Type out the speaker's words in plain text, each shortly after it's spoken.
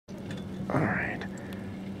Alright.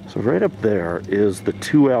 So right up there is the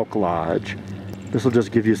 2 Elk Lodge. This will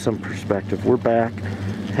just give you some perspective. We're back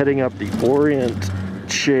heading up the Orient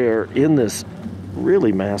chair in this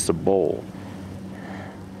really massive bowl.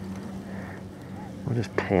 We'll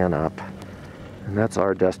just pan up. And that's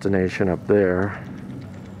our destination up there.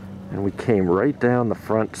 And we came right down the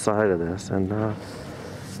front side of this. And I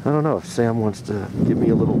don't know if Sam wants to give me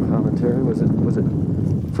a little commentary. Was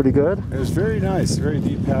it pretty good? It was very nice, very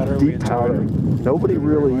deep powder. Deep powder. Nobody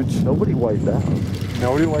wiped out.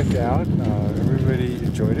 Nobody wiped out. Everybody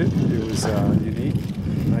enjoyed it. It was unique.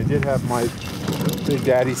 And I did have my Big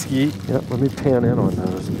Daddy ski. Yep, let me pan in on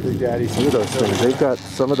those. Big Daddy ski. Look at those things. They've got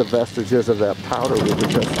some of the vestiges of that powder we were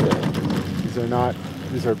just in.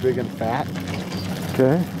 These are big and fat.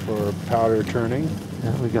 Okay. For powder turning.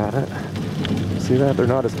 Yeah, we got it. See that? They're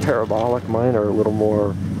not as parabolic. Mine are a little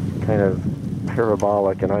more kind of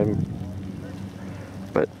parabolic,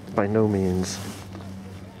 but by no means.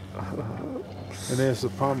 And there's the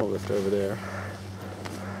pommel lift over there.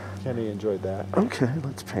 Kenny enjoyed that. Okay,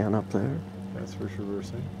 let's pan up there. That's for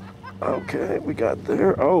traversing. Okay, we got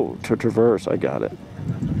there. Oh, to traverse, I got it.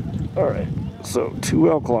 All right, so 2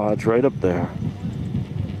 Elk Lodge right up there.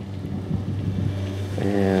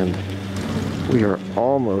 And we are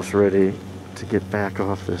almost ready to get back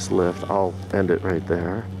off this lift. I'll end it right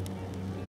there.